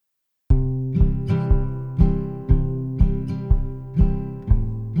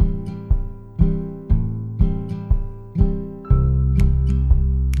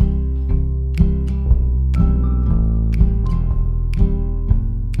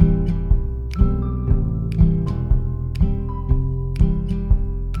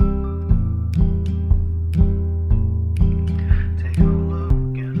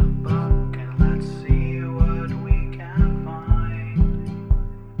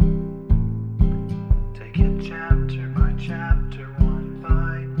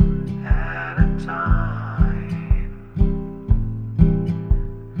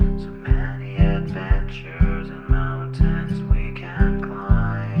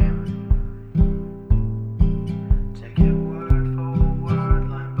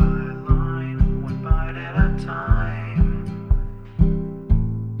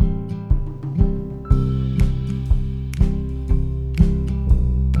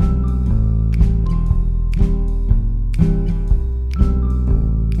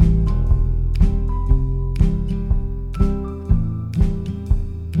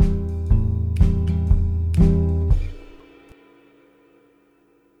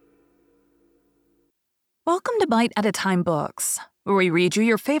Welcome to Bite at a Time Books, where we read you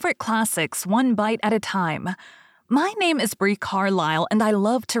your favorite classics one bite at a time. My name is Brie Carlisle, and I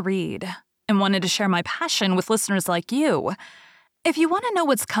love to read, and wanted to share my passion with listeners like you. If you want to know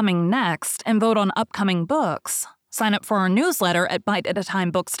what's coming next and vote on upcoming books, sign up for our newsletter at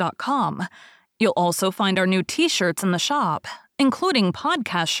biteatatimebooks.com. You'll also find our new t-shirts in the shop, including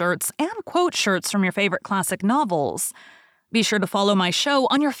podcast shirts and quote shirts from your favorite classic novels. Be sure to follow my show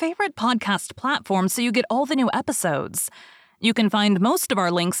on your favorite podcast platform so you get all the new episodes. You can find most of our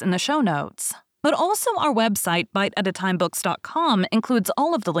links in the show notes, but also our website, biteatatimebooks.com, includes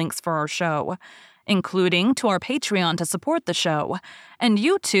all of the links for our show, including to our Patreon to support the show, and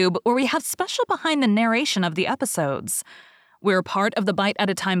YouTube, where we have special behind the narration of the episodes. We're part of the Bite at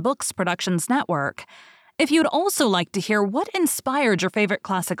a Time Books Productions Network. If you'd also like to hear what inspired your favorite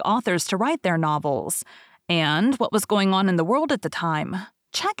classic authors to write their novels, and what was going on in the world at the time,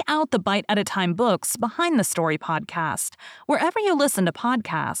 check out the Bite at a Time Books Behind the Story podcast, wherever you listen to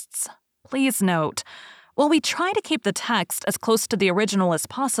podcasts. Please note, while we try to keep the text as close to the original as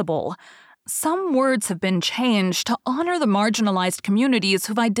possible, some words have been changed to honor the marginalized communities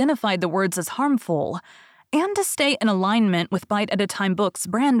who've identified the words as harmful, and to stay in alignment with Bite at a Time Books'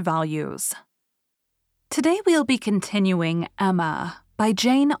 brand values. Today we'll be continuing Emma by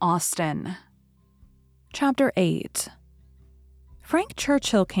Jane Austen. Chapter 8. Frank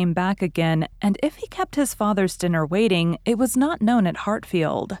Churchill came back again, and if he kept his father's dinner waiting, it was not known at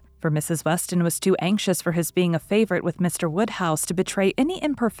Hartfield, for Mrs. Weston was too anxious for his being a favorite with Mr. Woodhouse to betray any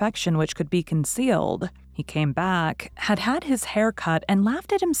imperfection which could be concealed. He came back, had his hair cut, and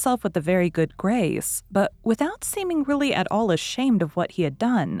laughed at himself with a very good grace, but without seeming really at all ashamed of what he had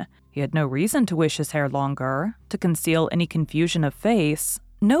done. He had no reason to wish his hair longer, to conceal any confusion of face,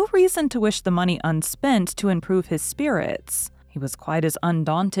 no reason to wish the money unspent to improve his spirits. He was quite as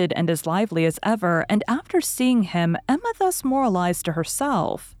undaunted and as lively as ever, and after seeing him, Emma thus moralized to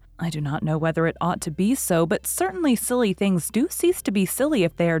herself. I do not know whether it ought to be so, but certainly silly things do cease to be silly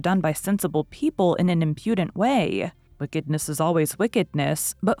if they are done by sensible people in an impudent way. Wickedness is always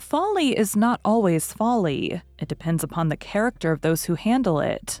wickedness, but folly is not always folly. It depends upon the character of those who handle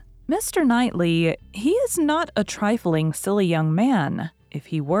it. Mr. Knightley, he is not a trifling, silly young man. If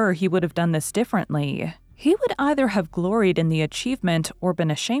he were, he would have done this differently. He would either have gloried in the achievement or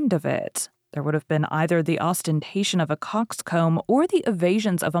been ashamed of it. There would have been either the ostentation of a coxcomb or the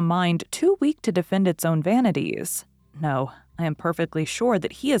evasions of a mind too weak to defend its own vanities. No, I am perfectly sure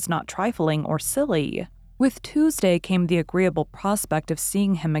that he is not trifling or silly. With Tuesday came the agreeable prospect of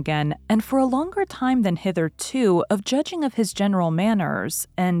seeing him again, and for a longer time than hitherto, of judging of his general manners,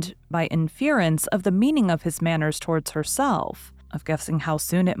 and, by inference, of the meaning of his manners towards herself, of guessing how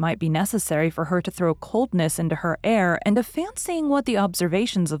soon it might be necessary for her to throw coldness into her air, and of fancying what the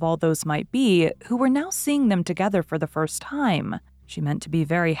observations of all those might be who were now seeing them together for the first time. She meant to be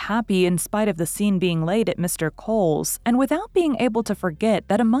very happy in spite of the scene being laid at Mr. Cole's, and without being able to forget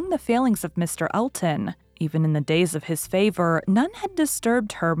that among the failings of Mr. Elton, even in the days of his favor, none had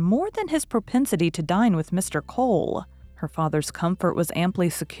disturbed her more than his propensity to dine with Mr. Cole. Her father's comfort was amply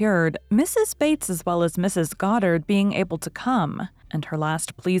secured, Mrs. Bates as well as Mrs. Goddard being able to come, and her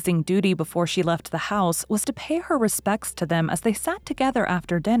last pleasing duty before she left the house was to pay her respects to them as they sat together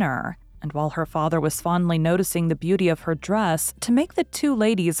after dinner, and while her father was fondly noticing the beauty of her dress, to make the two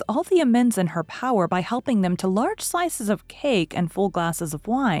ladies all the amends in her power by helping them to large slices of cake and full glasses of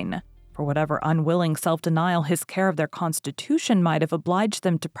wine. For whatever unwilling self-denial his care of their constitution might have obliged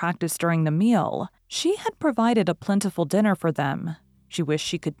them to practice during the meal, she had provided a plentiful dinner for them. She wished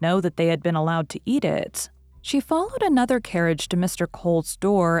she could know that they had been allowed to eat it. She followed another carriage to Mr. Cole's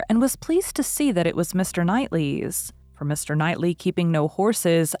door and was pleased to see that it was Mr. Knightley's. For Mr. Knightley, keeping no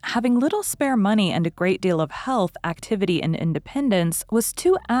horses, having little spare money and a great deal of health, activity, and independence, was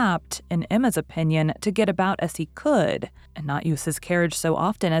too apt, in Emma's opinion, to get about as he could, and not use his carriage so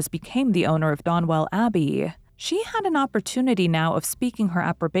often as became the owner of Donwell Abbey. She had an opportunity now of speaking her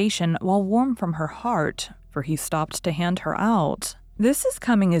approbation while warm from her heart, for he stopped to hand her out. "This is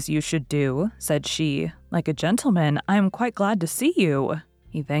coming as you should do," said she. "Like a gentleman, I am quite glad to see you."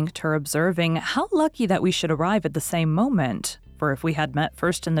 He thanked her, observing, "How lucky that we should arrive at the same moment, for if we had met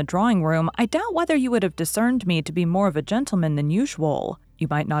first in the drawing-room, I doubt whether you would have discerned me to be more of a gentleman than usual. You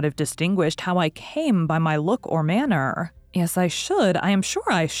might not have distinguished how I came by my look or manner." "Yes, I should. I am sure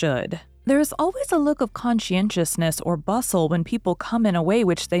I should. There is always a look of conscientiousness or bustle when people come in a way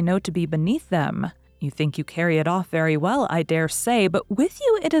which they know to be beneath them. You think you carry it off very well, I dare say, but with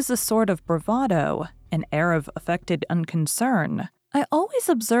you it is a sort of bravado, an air of affected unconcern. I always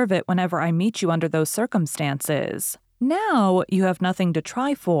observe it whenever I meet you under those circumstances. Now you have nothing to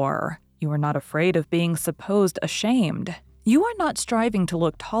try for. You are not afraid of being supposed ashamed. You are not striving to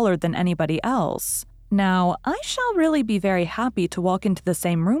look taller than anybody else. Now, I shall really be very happy to walk into the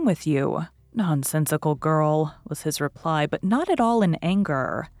same room with you." "Nonsensical girl," was his reply, but not at all in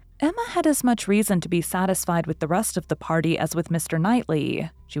anger. Emma had as much reason to be satisfied with the rest of the party as with Mr.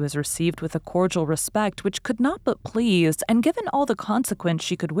 Knightley. She was received with a cordial respect which could not but please, and given all the consequence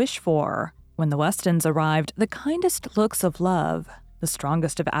she could wish for. When the Westons arrived, the kindest looks of love, the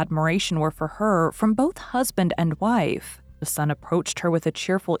strongest of admiration were for her from both husband and wife. The son approached her with a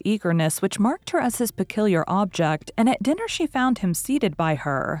cheerful eagerness which marked her as his peculiar object, and at dinner she found him seated by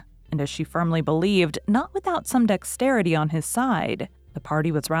her, and as she firmly believed, not without some dexterity on his side. The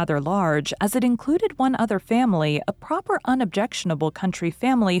party was rather large, as it included one other family, a proper unobjectionable country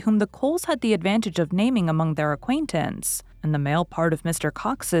family whom the Coles had the advantage of naming among their acquaintance, and the male part of Mr.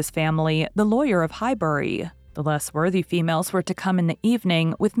 Cox's family, the lawyer of Highbury. The less worthy females were to come in the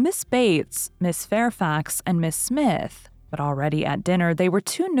evening, with Miss Bates, Miss Fairfax, and Miss Smith, but already at dinner they were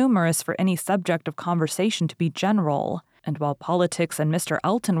too numerous for any subject of conversation to be general. And while politics and Mr.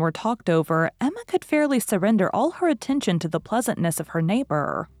 Elton were talked over, Emma could fairly surrender all her attention to the pleasantness of her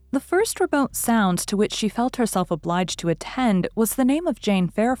neighbor. The first remote sound to which she felt herself obliged to attend was the name of Jane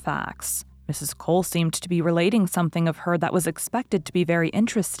Fairfax. Mrs. Cole seemed to be relating something of her that was expected to be very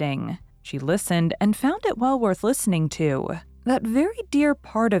interesting. She listened and found it well worth listening to. That very dear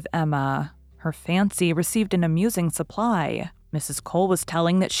part of Emma, her fancy, received an amusing supply. Mrs. Cole was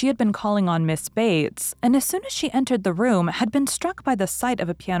telling that she had been calling on Miss Bates, and as soon as she entered the room had been struck by the sight of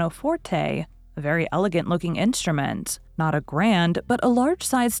a pianoforte, a very elegant-looking instrument. Not a grand, but a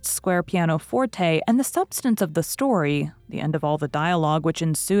large-sized square pianoforte, and the substance of the story, the end of all the dialogue which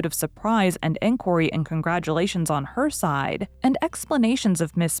ensued of surprise and inquiry and congratulations on her side, and explanations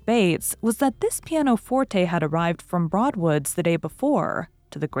of Miss Bates, was that this pianoforte had arrived from Broadwoods the day before,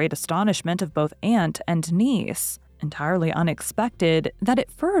 to the great astonishment of both aunt and niece. Entirely unexpected, that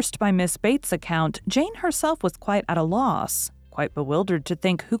at first, by Miss Bates' account, Jane herself was quite at a loss, quite bewildered to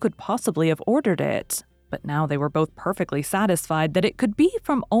think who could possibly have ordered it. But now they were both perfectly satisfied that it could be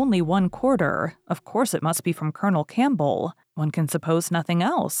from only one quarter. Of course it must be from Colonel Campbell. One can suppose nothing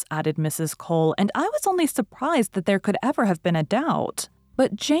else, added Mrs. Cole, and I was only surprised that there could ever have been a doubt.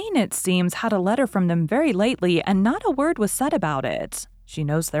 But Jane, it seems, had a letter from them very lately, and not a word was said about it. She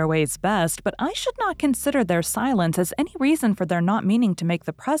knows their ways best, but I should not consider their silence as any reason for their not meaning to make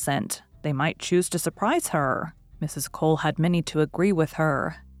the present. They might choose to surprise her. Mrs. Cole had many to agree with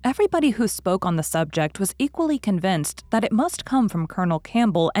her. Everybody who spoke on the subject was equally convinced that it must come from Colonel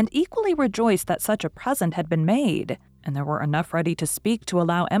Campbell, and equally rejoiced that such a present had been made. And there were enough ready to speak to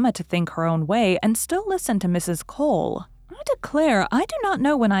allow Emma to think her own way and still listen to Mrs. Cole. I declare, I do not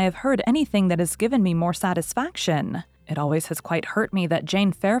know when I have heard anything that has given me more satisfaction. It always has quite hurt me that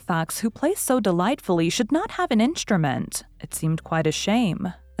Jane Fairfax, who plays so delightfully, should not have an instrument. It seemed quite a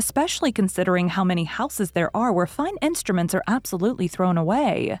shame, especially considering how many houses there are where fine instruments are absolutely thrown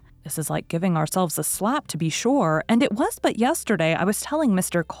away. This is like giving ourselves a slap, to be sure, and it was but yesterday I was telling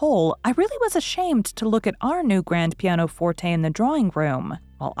Mr. Cole I really was ashamed to look at our new grand pianoforte in the drawing room.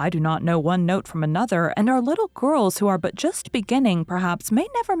 While I do not know one note from another, and our little girls who are but just beginning perhaps may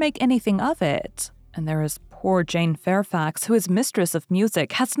never make anything of it. And there is poor Jane Fairfax, who is mistress of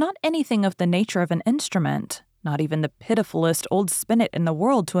music, has not anything of the nature of an instrument, not even the pitifullest old spinet in the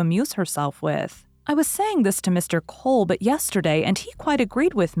world to amuse herself with. I was saying this to Mr. Cole but yesterday, and he quite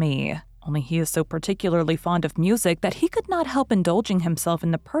agreed with me. Only he is so particularly fond of music that he could not help indulging himself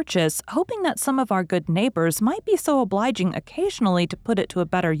in the purchase, hoping that some of our good neighbors might be so obliging occasionally to put it to a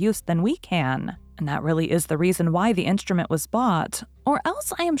better use than we can. And that really is the reason why the instrument was bought, or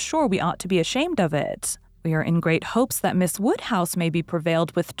else I am sure we ought to be ashamed of it. We are in great hopes that Miss Woodhouse may be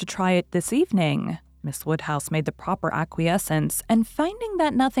prevailed with to try it this evening. Miss Woodhouse made the proper acquiescence, and finding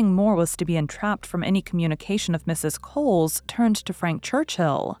that nothing more was to be entrapped from any communication of Mrs. Cole's, turned to Frank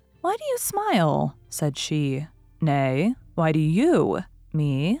Churchill. "Why do you smile?" said she. "Nay, why do you?"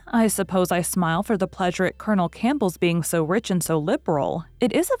 "Me? I suppose I smile for the pleasure at Colonel Campbell's being so rich and so liberal.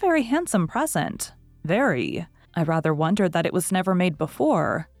 It is a very handsome present." "Very. I rather wondered that it was never made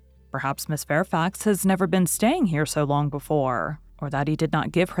before. Perhaps Miss Fairfax has never been staying here so long before, or that he did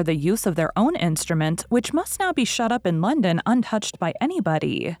not give her the use of their own instrument, which must now be shut up in London untouched by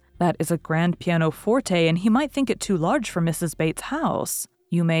anybody. That is a grand pianoforte, and he might think it too large for Mrs. Bates' house.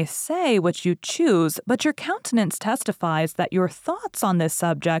 You may say what you choose, but your countenance testifies that your thoughts on this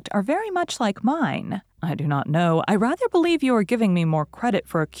subject are very much like mine. I do not know. I rather believe you are giving me more credit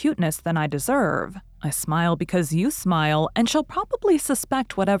for acuteness than I deserve. I smile because you smile, and shall probably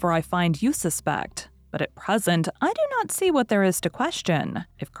suspect whatever I find you suspect. But at present, I do not see what there is to question.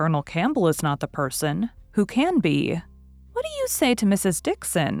 If Colonel Campbell is not the person, who can be? What do you say to Mrs.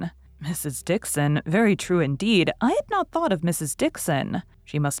 Dixon? Mrs. Dixon? Very true indeed. I had not thought of Mrs. Dixon.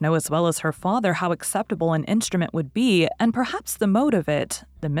 She must know as well as her father how acceptable an instrument would be, and perhaps the mode of it,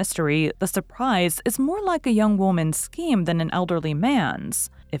 the mystery, the surprise, is more like a young woman's scheme than an elderly man's.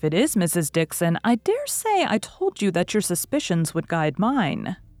 If it is Mrs. Dixon, I dare say I told you that your suspicions would guide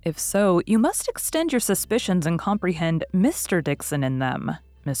mine. If so, you must extend your suspicions and comprehend Mr. Dixon in them.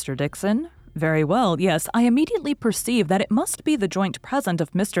 Mr. Dixon? Very well, yes, I immediately perceive that it must be the joint present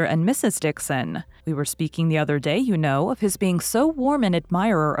of Mr. and Mrs. Dixon. We were speaking the other day, you know, of his being so warm an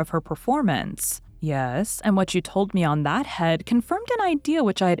admirer of her performance. Yes, and what you told me on that head confirmed an idea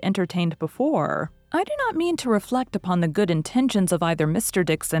which I had entertained before. I do not mean to reflect upon the good intentions of either Mr.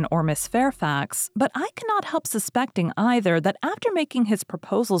 Dixon or Miss Fairfax, but I cannot help suspecting either that after making his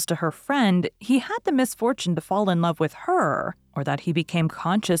proposals to her friend, he had the misfortune to fall in love with her, or that he became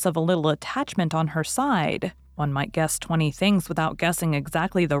conscious of a little attachment on her side. One might guess 20 things without guessing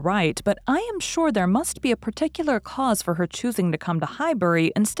exactly the right, but I am sure there must be a particular cause for her choosing to come to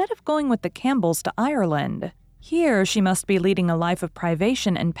Highbury instead of going with the Campbells to Ireland. Here she must be leading a life of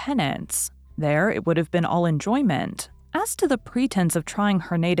privation and penance. There it would have been all enjoyment. As to the pretense of trying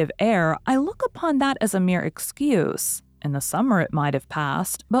her native air, I look upon that as a mere excuse. In the summer it might have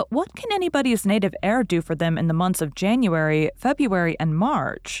passed, but what can anybody's native air do for them in the months of January, February, and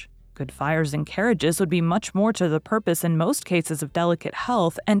March? Good fires and carriages would be much more to the purpose in most cases of delicate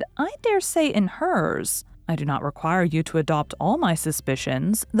health, and I dare say in hers. I do not require you to adopt all my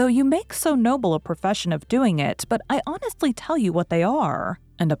suspicions, though you make so noble a profession of doing it, but I honestly tell you what they are.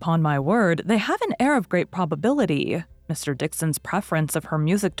 And upon my word, they have an air of great probability. Mr. Dixon's preference of her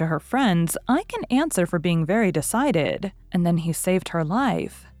music to her friends, I can answer for being very decided. And then he saved her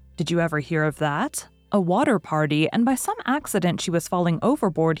life. Did you ever hear of that? A water party, and by some accident she was falling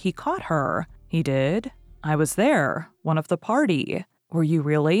overboard, he caught her. He did? I was there, one of the party. Were you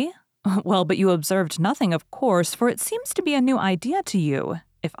really? Well, but you observed nothing, of course, for it seems to be a new idea to you.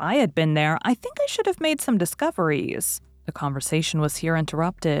 If I had been there, I think I should have made some discoveries. The conversation was here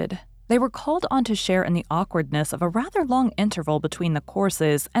interrupted. They were called on to share in the awkwardness of a rather long interval between the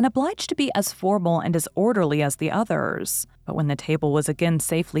courses and obliged to be as formal and as orderly as the others. But when the table was again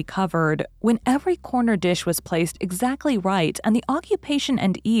safely covered, when every corner dish was placed exactly right and the occupation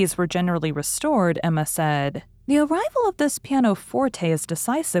and ease were generally restored, Emma said, "The arrival of this pianoforte is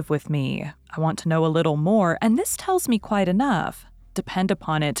decisive with me. I want to know a little more, and this tells me quite enough. Depend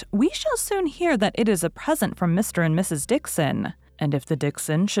upon it, we shall soon hear that it is a present from Mr. and Mrs. Dixon. And if the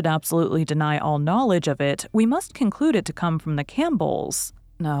Dixon should absolutely deny all knowledge of it, we must conclude it to come from the Campbells.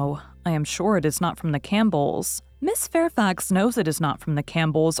 No, I am sure it is not from the Campbells. Miss Fairfax knows it is not from the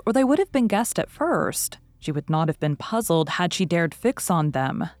Campbells, or they would have been guessed at first. She would not have been puzzled had she dared fix on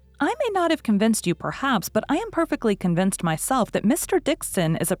them. I may not have convinced you perhaps, but I am perfectly convinced myself that Mr.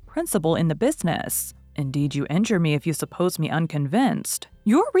 Dixon is a principal in the business. Indeed, you injure me if you suppose me unconvinced.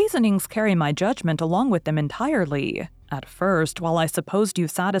 Your reasonings carry my judgment along with them entirely. At first, while I supposed you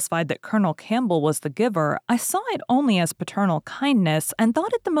satisfied that Colonel Campbell was the giver, I saw it only as paternal kindness and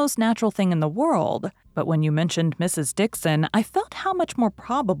thought it the most natural thing in the world. But when you mentioned Mrs. Dixon, I felt how much more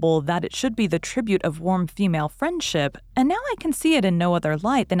probable that it should be the tribute of warm female friendship, and now I can see it in no other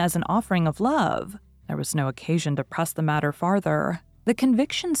light than as an offering of love. There was no occasion to press the matter farther. The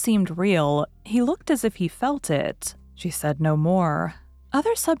conviction seemed real. He looked as if he felt it. She said no more.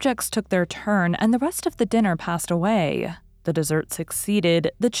 Other subjects took their turn, and the rest of the dinner passed away. The dessert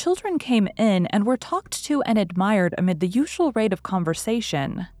succeeded, the children came in and were talked to and admired amid the usual rate of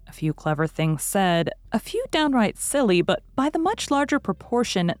conversation. A few clever things said, a few downright silly, but by the much larger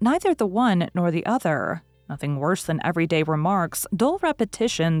proportion, neither the one nor the other. Nothing worse than everyday remarks, dull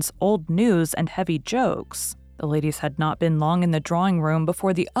repetitions, old news, and heavy jokes. The ladies had not been long in the drawing-room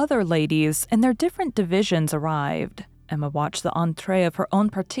before the other ladies, in their different divisions, arrived. Emma watched the entrée of her own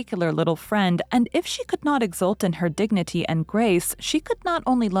particular little friend, and if she could not exult in her dignity and grace, she could not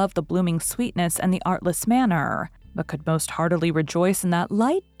only love the blooming sweetness and the artless manner, but could most heartily rejoice in that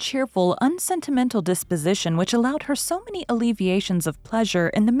light, cheerful, unsentimental disposition which allowed her so many alleviations of pleasure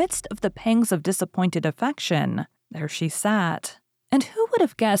in the midst of the pangs of disappointed affection. There she sat. And who would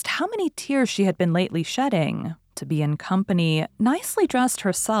have guessed how many tears she had been lately shedding? To be in company, nicely dressed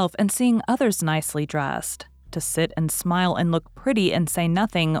herself and seeing others nicely dressed. To sit and smile and look pretty and say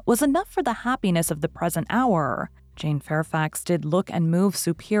nothing was enough for the happiness of the present hour. Jane Fairfax did look and move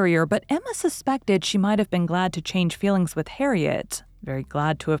superior, but Emma suspected she might have been glad to change feelings with Harriet, very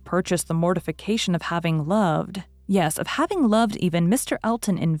glad to have purchased the mortification of having loved, yes, of having loved even Mr.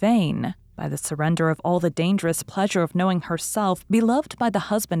 Elton in vain. by the surrender of all the dangerous pleasure of knowing herself beloved by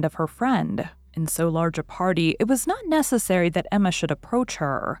the husband of her friend. In so large a party, it was not necessary that Emma should approach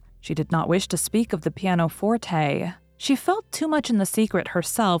her. She did not wish to speak of the pianoforte. She felt too much in the secret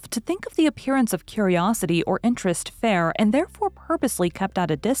herself to think of the appearance of curiosity or interest fair and therefore purposely kept at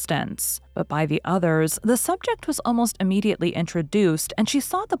a distance. But by the others, the subject was almost immediately introduced, and she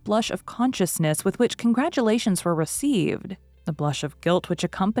saw the blush of consciousness with which congratulations were received, the blush of guilt which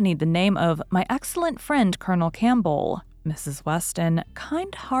accompanied the name of my excellent friend Colonel Campbell. Mrs. Weston,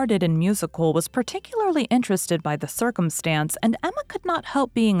 kind-hearted and musical, was particularly interested by the circumstance, and Emma could not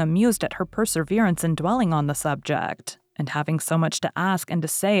help being amused at her perseverance in dwelling on the subject. And having so much to ask and to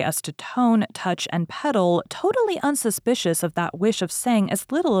say as to tone, touch, and pedal, totally unsuspicious of that wish of saying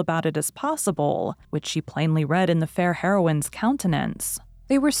as little about it as possible, which she plainly read in the fair heroine's countenance.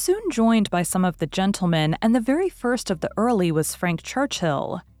 They were soon joined by some of the gentlemen, and the very first of the early was Frank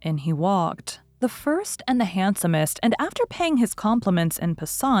Churchill. In he walked, the first and the handsomest, and after paying his compliments en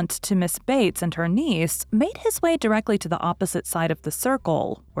passant to Miss Bates and her niece, made his way directly to the opposite side of the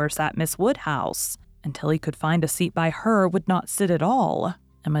circle, where sat Miss Woodhouse. Until he could find a seat by her, would not sit at all.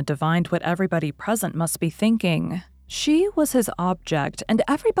 Emma divined what everybody present must be thinking. She was his object, and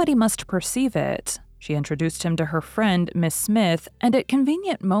everybody must perceive it. She introduced him to her friend, Miss Smith, and at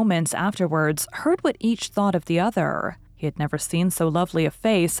convenient moments afterwards heard what each thought of the other. He had never seen so lovely a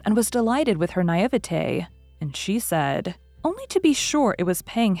face and was delighted with her naivete. And she said, only to be sure it was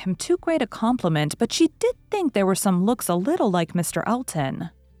paying him too great a compliment, but she did think there were some looks a little like Mr. Elton.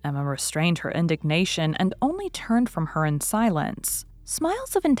 Emma restrained her indignation and only turned from her in silence.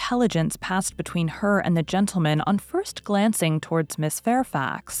 Smiles of intelligence passed between her and the gentleman on first glancing towards Miss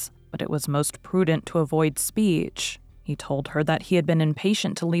Fairfax, but it was most prudent to avoid speech. He told her that he had been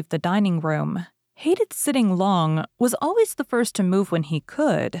impatient to leave the dining room, hated sitting long, was always the first to move when he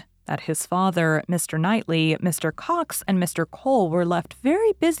could, that his father, Mr. Knightley, Mr. Cox, and Mr. Cole were left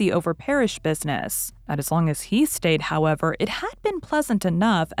very busy over parish business, that as long as he stayed, however, it had been pleasant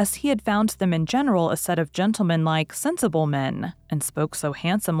enough, as he had found them in general a set of gentlemanlike, sensible men, and spoke so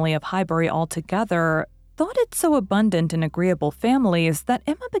handsomely of Highbury altogether, thought it so abundant in agreeable families, that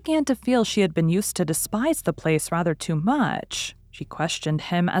Emma began to feel she had been used to despise the place rather too much. She questioned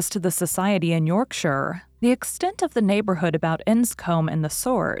him as to the society in Yorkshire, the extent of the neighborhood about Enscombe and the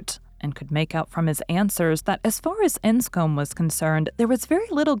sort, and could make out from his answers that as far as Enscombe was concerned, there was very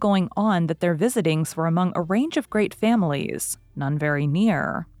little going on, that their visitings were among a range of great families, none very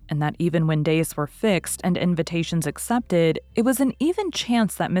near, and that even when days were fixed and invitations accepted, it was an even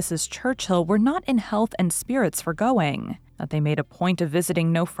chance that Mrs. Churchill were not in health and spirits for going, that they made a point of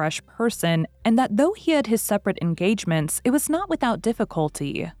visiting no fresh person, and that though he had his separate engagements, it was not without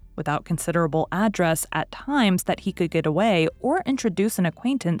difficulty, without considerable address at times, that he could get away or introduce an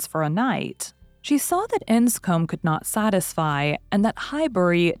acquaintance for a night. She saw that Enscombe could not satisfy, and that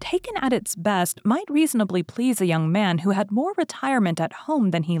Highbury, taken at its best, might reasonably please a young man who had more retirement at home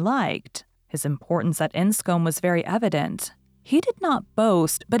than he liked. His importance at Enscombe was very evident. He did not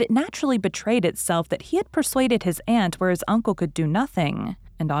boast, but it naturally betrayed itself that he had persuaded his aunt where his uncle could do nothing,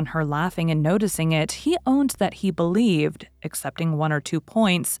 and on her laughing and noticing it, he owned that he believed, excepting 1 or 2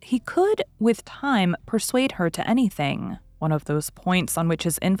 points, he could, with time, persuade her to anything. One of those points on which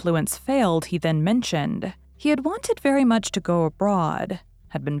his influence failed he then mentioned. He had wanted very much to go abroad,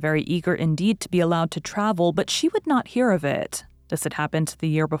 had been very eager indeed to be allowed to travel, but she would not hear of it. This had happened the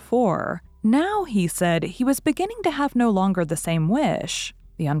year before. Now, he said, he was beginning to have no longer the same wish.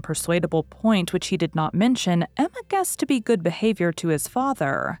 The unpersuadable point which he did not mention, Emma guessed to be good behavior to his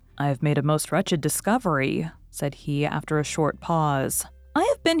father. I have made a most wretched discovery, said he after a short pause. I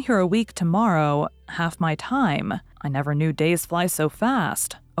have been here a week tomorrow, half my time. I never knew days fly so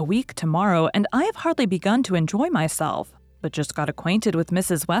fast. A week tomorrow, and I have hardly begun to enjoy myself, but just got acquainted with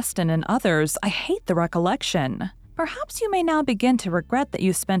Mrs. Weston and others. I hate the recollection. Perhaps you may now begin to regret that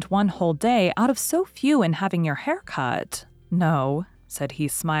you spent one whole day out of so few in having your hair cut. No, said he,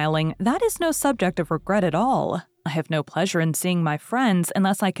 smiling, that is no subject of regret at all. I have no pleasure in seeing my friends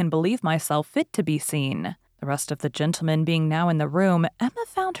unless I can believe myself fit to be seen. The rest of the gentlemen being now in the room, Emma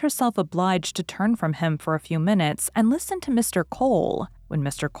found herself obliged to turn from him for a few minutes and listen to Mr. Cole. When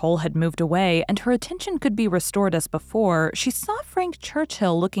Mr. Cole had moved away and her attention could be restored as before, she saw Frank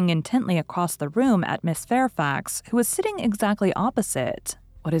Churchill looking intently across the room at Miss Fairfax, who was sitting exactly opposite.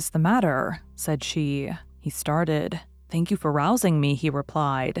 What is the matter? Said she. He started. Thank you for rousing me, he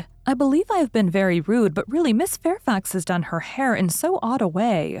replied. I believe I have been very rude, but really Miss Fairfax has done her hair in so odd a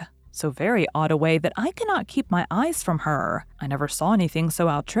way. So very odd a way that I cannot keep my eyes from her. I never saw anything so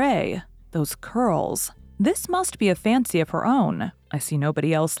outré. Those curls. This must be a fancy of her own. I see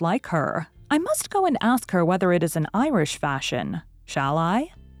nobody else like her. I must go and ask her whether it is an Irish fashion. Shall I?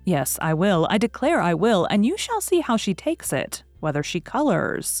 Yes, I will. I declare I will, and you shall see how she takes it, whether she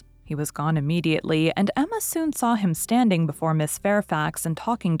colors." He was gone immediately, and Emma soon saw him standing before Miss Fairfax and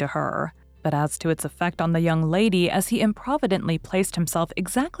talking to her. But as to its effect on the young lady, as he improvidently placed himself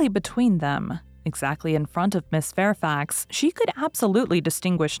exactly between them, exactly in front of Miss Fairfax, she could absolutely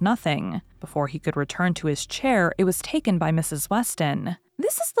distinguish nothing. Before he could return to his chair, it was taken by Mrs. Weston.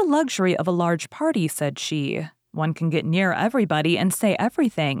 "This is the luxury of a large party," said she. "One can get near everybody and say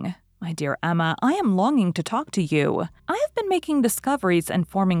everything. My dear Emma, I am longing to talk to you. I have been making discoveries and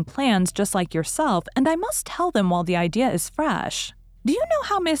forming plans just like yourself, and I must tell them while the idea is fresh. Do you know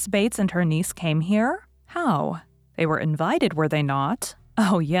how Miss Bates and her niece came here?" "How?" "They were invited, were they not?"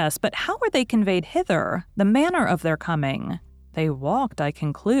 "Oh, yes, but how were they conveyed hither? The manner of their coming?" "They walked, I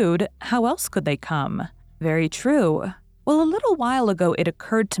conclude. How else could they come?" "Very true. Well, a little while ago it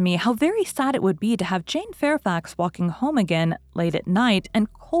occurred to me how very sad it would be to have Jane Fairfax walking home again late at night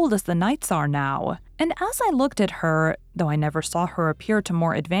and cold as the nights are now. And as I looked at her, though I never saw her appear to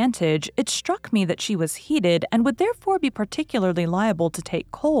more advantage, it struck me that she was heated and would therefore be particularly liable to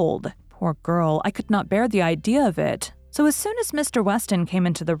take cold. Poor girl, I could not bear the idea of it. So as soon as Mr. Weston came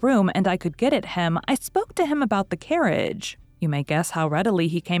into the room and I could get at him, I spoke to him about the carriage. You may guess how readily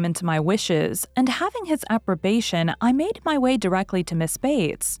he came into my wishes, and having his approbation, I made my way directly to Miss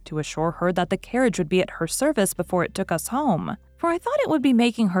Bates, to assure her that the carriage would be at her service before it took us home, for I thought it would be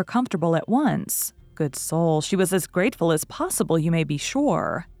making her comfortable at once. Good soul, she was as grateful as possible, you may be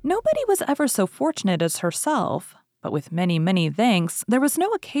sure. Nobody was ever so fortunate as herself. But with many, many thanks, there was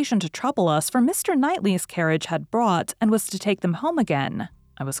no occasion to trouble us, for Mr. Knightley's carriage had brought and was to take them home again.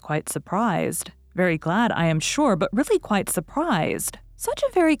 I was quite surprised. Very glad, I am sure, but really quite surprised. Such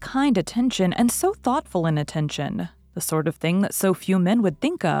a very kind attention, and so thoughtful an attention. The sort of thing that so few men would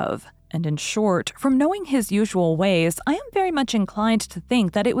think of. And in short, from knowing his usual ways, I am very much inclined to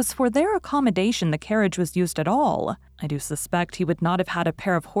think that it was for their accommodation the carriage was used at all. I do suspect he would not have had a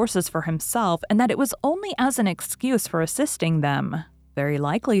pair of horses for himself, and that it was only as an excuse for assisting them." "Very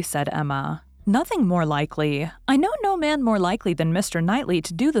likely," said Emma. "Nothing more likely. I know no man more likely than Mr. Knightley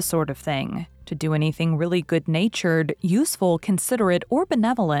to do the sort of thing, to do anything really good-natured, useful, considerate, or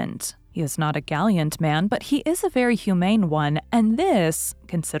benevolent. He is not a gallant man, but he is a very humane one, and this,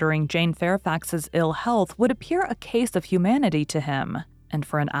 considering Jane Fairfax's ill health, would appear a case of humanity to him. And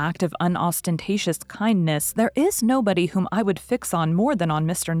for an act of unostentatious kindness, there is nobody whom I would fix on more than on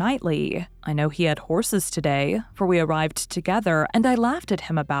Mr. Knightley. I know he had horses today, for we arrived together, and I laughed at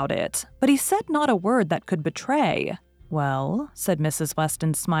him about it, but he said not a word that could betray." "Well," said Mrs.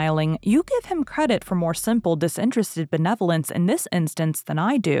 Weston, smiling, "you give him credit for more simple, disinterested benevolence in this instance than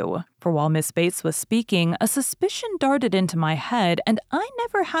I do. For while Miss Bates was speaking, a suspicion darted into my head, and I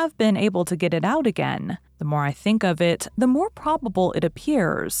never have been able to get it out again. The more I think of it, the more probable it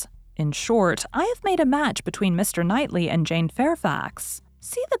appears. In short, I have made a match between Mr. Knightley and Jane Fairfax.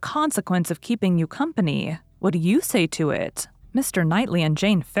 See the consequence of keeping you company. What do you say to it?" "Mr. Knightley and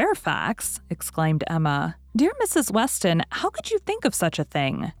Jane Fairfax!" exclaimed Emma. "Dear Mrs. Weston, how could you think of such a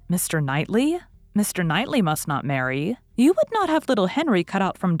thing? Mr. Knightley? Mr. Knightley must not marry. You would not have little Henry cut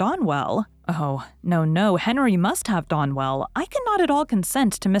out from Donwell. Oh, no, no, Henry must have Donwell. I cannot at all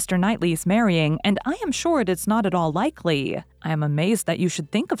consent to Mr. Knightley's marrying, and I am sure it is not at all likely. I am amazed that you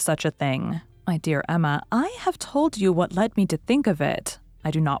should think of such a thing." "My dear Emma, I have told you what led me to think of it. I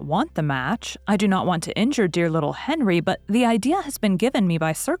do not want the match. I do not want to injure dear little Henry, but the idea has been given me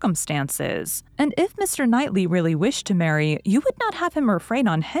by circumstances. And if Mr. Knightley really wished to marry, you would not have him refrain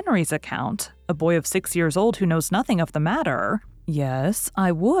on Henry's account, a boy of 6 years old who knows nothing of the matter." "Yes,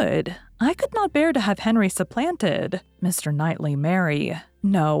 I would. I could not bear to have Henry supplanted. Mr. Knightley marry.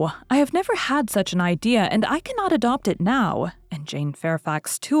 No, I have never had such an idea, and I cannot adopt it now. And Jane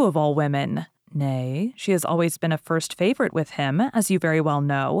Fairfax too, of all women. Nay, she has always been a first favorite with him, as you very well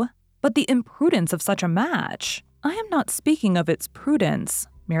know. But the imprudence of such a match! I am not speaking of its prudence,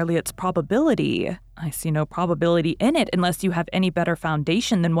 merely its probability. I see no probability in it unless you have any better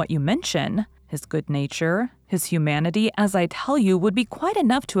foundation than what you mention. His good nature, his humanity, as I tell you, would be quite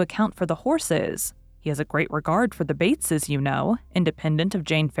enough to account for the horses. He has a great regard for the Bateses, you know, independent of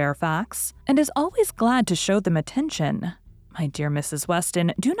Jane Fairfax, and is always glad to show them attention. My dear Mrs.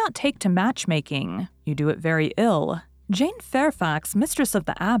 Weston, do not take to matchmaking. You do it very ill. Jane Fairfax, mistress of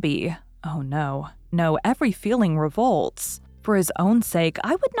the Abbey. Oh no, no, every feeling revolts. For his own sake,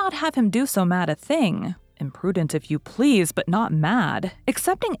 I would not have him do so mad a thing. Imprudent if you please, but not mad.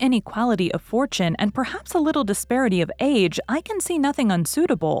 Accepting inequality of fortune and perhaps a little disparity of age, I can see nothing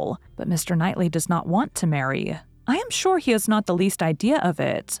unsuitable. But Mr. Knightley does not want to marry. I am sure he has not the least idea of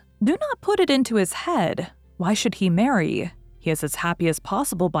it. Do not put it into his head. Why should he marry? He is as happy as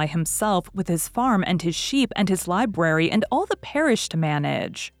possible by himself with his farm and his sheep and his library and all the parish to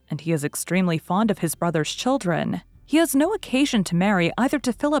manage. And he is extremely fond of his brother's children. He has no occasion to marry either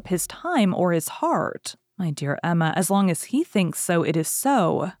to fill up his time or his heart. My dear Emma, as long as he thinks so, it is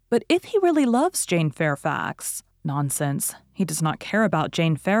so. But if he really loves Jane Fairfax— Nonsense. He does not care about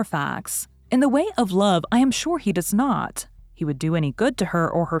Jane Fairfax. In the way of love, I am sure he does not. He would do any good to her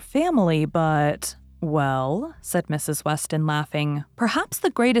or her family, but— Well, said Mrs. Weston, laughing, perhaps the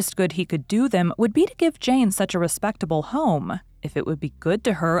greatest good he could do them would be to give Jane such a respectable home. If it would be good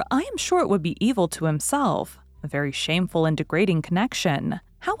to her, I am sure it would be evil to himself. A very shameful and degrading connection.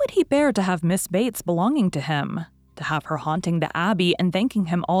 How would he bear to have Miss Bates belonging to him? To have her haunting the Abbey and thanking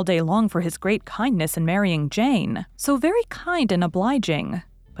him all day long for his great kindness in marrying Jane? So very kind and obliging.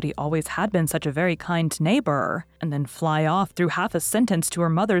 But he always had been such a very kind neighbor. And then fly off through half a sentence to her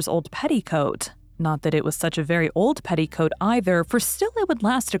mother's old petticoat. Not that it was such a very old petticoat either, for still it would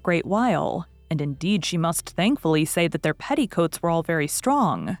last a great while. And indeed she must thankfully say that their petticoats were all very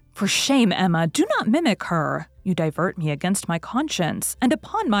strong. For shame, Emma, do not mimic her. You divert me against my conscience, and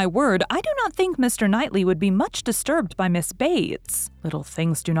upon my word, I do not think Mr. Knightley would be much disturbed by Miss Bates. Little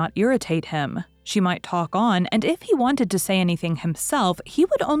things do not irritate him. She might talk on, and if he wanted to say anything himself, he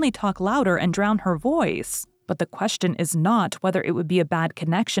would only talk louder and drown her voice. But the question is not whether it would be a bad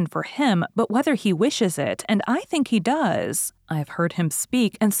connection for him, but whether he wishes it, and I think he does. I have heard him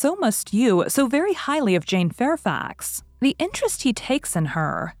speak, and so must you, so very highly of Jane Fairfax. The interest he takes in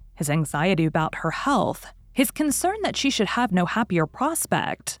her, his anxiety about her health, his concern that she should have no happier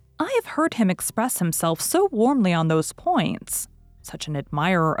prospect. I have heard him express himself so warmly on those points. Such an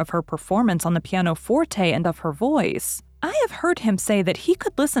admirer of her performance on the pianoforte and of her voice. I have heard him say that he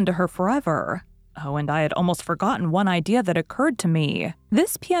could listen to her forever. Oh, and I had almost forgotten one idea that occurred to me.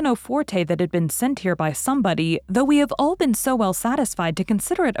 This pianoforte that had been sent here by somebody, though we have all been so well satisfied to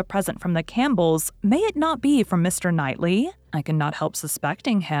consider it a present from the Campbells, may it not be from Mr. Knightley? I cannot help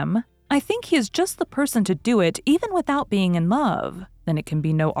suspecting him. I think he is just the person to do it even without being in love. Then it can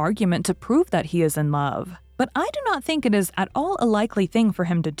be no argument to prove that he is in love. But I do not think it is at all a likely thing for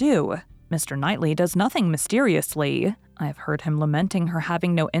him to do. Mr. Knightley does nothing mysteriously. I have heard him lamenting her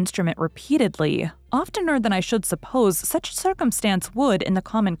having no instrument repeatedly, oftener than I should suppose such a circumstance would in the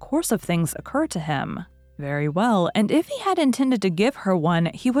common course of things occur to him. Very well, and if he had intended to give her one,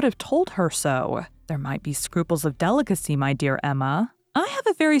 he would have told her so. There might be scruples of delicacy, my dear Emma. I have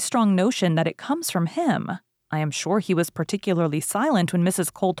a very strong notion that it comes from him. I am sure he was particularly silent when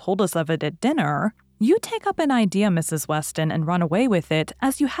Mrs. Cole told us of it at dinner. You take up an idea, Mrs. Weston, and run away with it,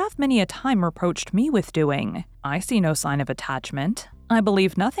 as you have many a time reproached me with doing. I see no sign of attachment. I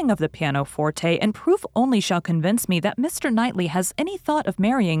believe nothing of the pianoforte, and proof only shall convince me that Mr. Knightley has any thought of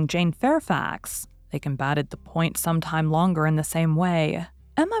marrying Jane Fairfax. They combated the point some time longer in the same way.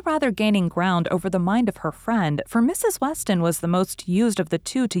 Emma rather gaining ground over the mind of her friend, for Mrs. Weston was the most used of the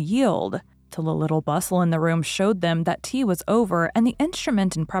two to yield, till a little bustle in the room showed them that tea was over and the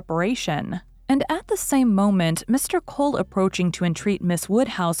instrument in preparation. And at the same moment, Mr. Cole approaching to entreat Miss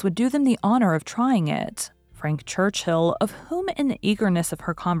Woodhouse would do them the honor of trying it. Frank Churchill, of whom in the eagerness of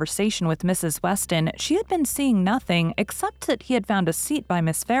her conversation with Mrs. Weston she had been seeing nothing except that he had found a seat by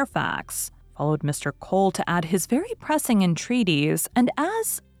Miss Fairfax, followed Mr. Cole to add his very pressing entreaties, and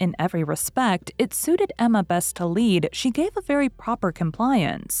as, in every respect, it suited Emma best to lead, she gave a very proper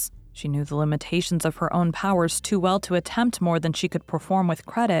compliance. She knew the limitations of her own powers too well to attempt more than she could perform with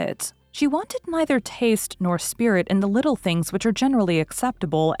credit. She wanted neither taste nor spirit in the little things which are generally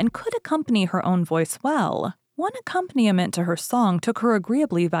acceptable and could accompany her own voice well. One accompaniment to her song took her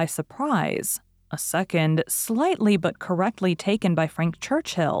agreeably by surprise. A second, slightly but correctly taken by Frank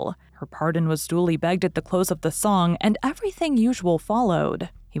Churchill. Her pardon was duly begged at the close of the song, and everything usual followed.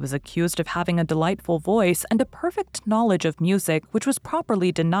 He was accused of having a delightful voice and a perfect knowledge of music, which was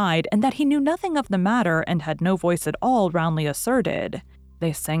properly denied, and that he knew nothing of the matter and had no voice at all roundly asserted.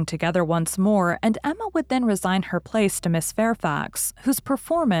 They sang together once more, and Emma would then resign her place to Miss Fairfax, whose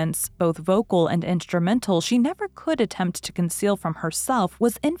performance, both vocal and instrumental, she never could attempt to conceal from herself,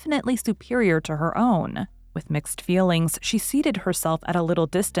 was infinitely superior to her own. With mixed feelings, she seated herself at a little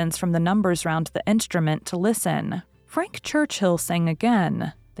distance from the numbers round the instrument to listen. Frank Churchill sang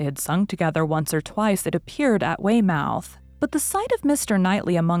again. They had sung together once or twice, it appeared, at Weymouth. But the sight of Mr.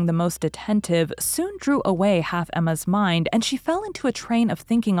 Knightley among the most attentive soon drew away half Emma's mind, and she fell into a train of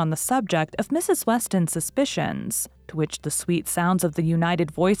thinking on the subject of Mrs. Weston's suspicions, to which the sweet sounds of the united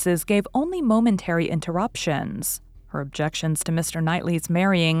voices gave only momentary interruptions. Her objections to Mr. Knightley's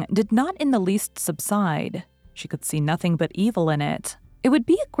marrying did not in the least subside. She could see nothing but evil in it. It would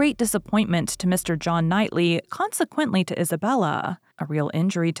be a great disappointment to Mr. John Knightley, consequently to Isabella, a real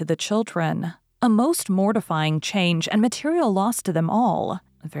injury to the children, a most mortifying change and material loss to them all,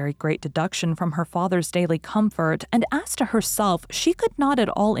 a very great deduction from her father's daily comfort, and as to herself, she could not at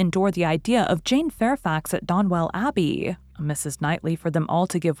all endure the idea of Jane Fairfax at Donwell Abbey, a Mrs. Knightley for them all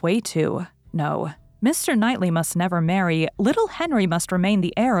to give way to. No, Mr. Knightley must never marry, little Henry must remain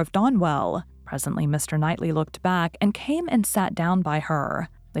the heir of Donwell. Presently Mr. Knightley looked back and came and sat down by her.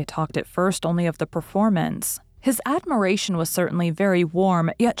 They talked at first only of the performance. His admiration was certainly very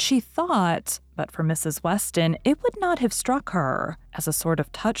warm, yet she thought, but for Mrs. Weston, it would not have struck her. As a sort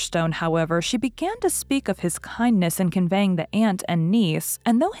of touchstone, however, she began to speak of his kindness in conveying the aunt and niece,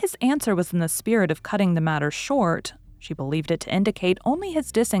 and though his answer was in the spirit of cutting the matter short, she believed it to indicate only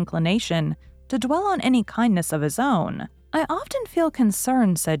his disinclination to dwell on any kindness of his own. "I often feel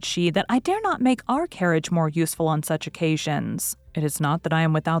concerned," said she, "that I dare not make our carriage more useful on such occasions. It is not that I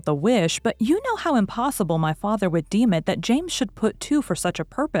am without the wish, but you know how impossible my father would deem it that James should put two for such a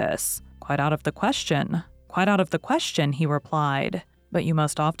purpose." "Quite out of the question. Quite out of the question," he replied. "But you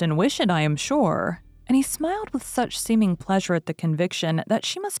must often wish it, I am sure." And he smiled with such seeming pleasure at the conviction that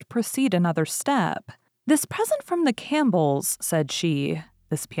she must proceed another step. "This present from the Campbells," said she.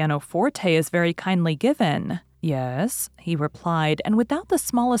 "This pianoforte is very kindly given." "Yes," he replied, and without the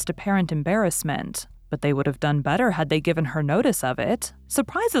smallest apparent embarrassment. "But they would have done better had they given her notice of it.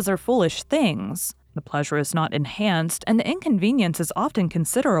 Surprises are foolish things. The pleasure is not enhanced, and the inconvenience is often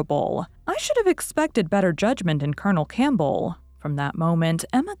considerable. I should have expected better judgment in Colonel Campbell." From that moment,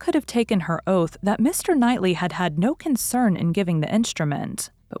 Emma could have taken her oath that Mr. Knightley had had no concern in giving the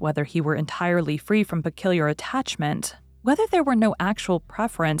instrument, but whether he were entirely free from peculiar attachment, whether there were no actual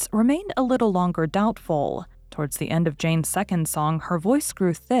preference, remained a little longer doubtful. Towards the end of Jane's second song, her voice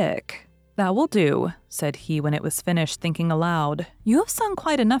grew thick. "That will do," said he when it was finished, thinking aloud. "You have sung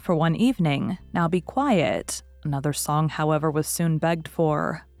quite enough for one evening. Now be quiet." Another song, however, was soon begged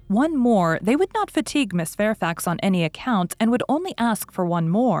for. One more, they would not fatigue Miss Fairfax on any account, and would only ask for one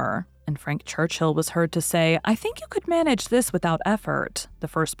more. And Frank Churchill was heard to say, "I think you could manage this without effort. The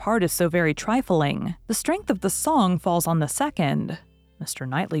first part is so very trifling. The strength of the song falls on the second." Mr.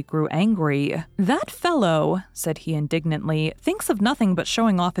 Knightley grew angry. "That fellow," said he indignantly, "thinks of nothing but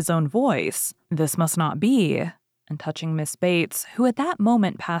showing off his own voice. This must not be." And touching Miss Bates, who at that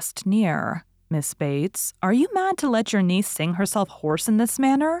moment passed near, "Miss Bates, are you mad to let your niece sing herself hoarse in this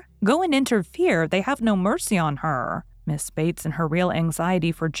manner? Go and interfere, they have no mercy on her." Miss Bates, in her real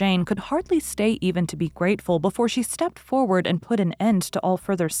anxiety for Jane, could hardly stay even to be grateful before she stepped forward and put an end to all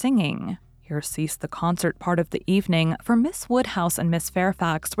further singing. Here ceased the concert part of the evening, for Miss Woodhouse and Miss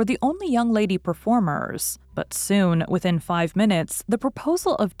Fairfax were the only young lady performers. But soon, within 5 minutes, the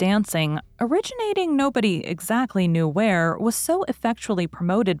proposal of dancing, originating nobody exactly knew where, was so effectually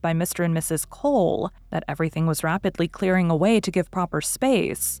promoted by Mr. and Mrs. Cole that everything was rapidly clearing away to give proper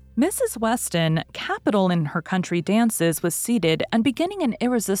space. Mrs. Weston, capital in her country dances, was seated and beginning an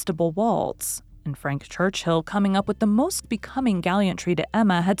irresistible waltz. And Frank Churchill, coming up with the most becoming gallantry to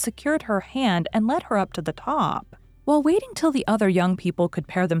Emma, had secured her hand and led her up to the top. While waiting till the other young people could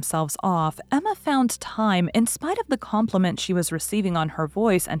pair themselves off, Emma found time, in spite of the compliments she was receiving on her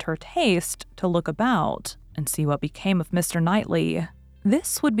voice and her taste, to look about and see what became of Mr. Knightley.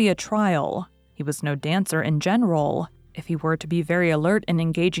 This would be a trial. He was no dancer in general. If he were to be very alert in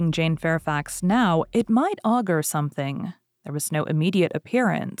engaging Jane Fairfax now, it might augur something. There was no immediate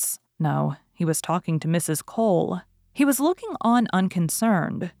appearance. No, he was talking to Mrs. Cole. He was looking on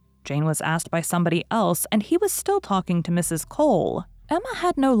unconcerned. Jane was asked by somebody else, and he was still talking to Mrs. Cole. Emma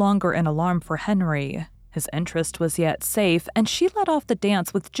had no longer an alarm for Henry. His interest was yet safe, and she led off the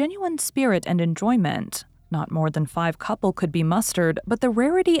dance with genuine spirit and enjoyment. Not more than 5 couple could be mustered, but the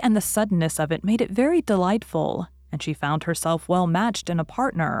rarity and the suddenness of it made it very delightful, and she found herself well matched in a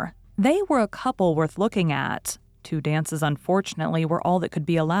partner. They were a couple worth looking at. 2 dances, unfortunately, were all that could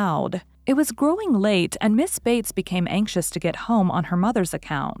be allowed. It was growing late, and Miss Bates became anxious to get home on her mother's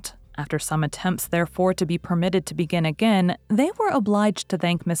account. After some attempts, therefore, to be permitted to begin again, they were obliged to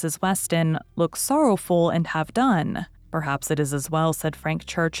thank Mrs. Weston, look sorrowful, and have done. "Perhaps it is as well," said Frank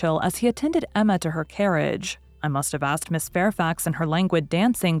Churchill, as he attended Emma to her carriage. "I must have asked Miss Fairfax, and her languid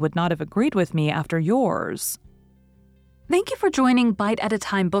dancing would not have agreed with me after yours." Thank you for joining Bite at a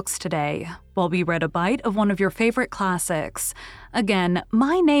Time Books today, while we read a bite of one of your favorite classics. Again,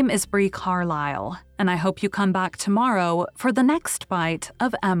 my name is Brie Carlisle, and I hope you come back tomorrow for the next bite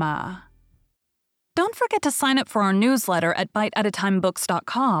of Emma. Don't forget to sign up for our newsletter at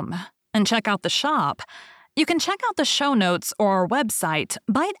biteatatimebooks.com and check out the shop. You can check out the show notes or our website,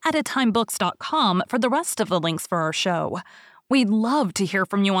 biteatatimebooks.com, for the rest of the links for our show. We'd love to hear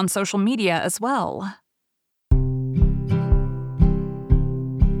from you on social media as well.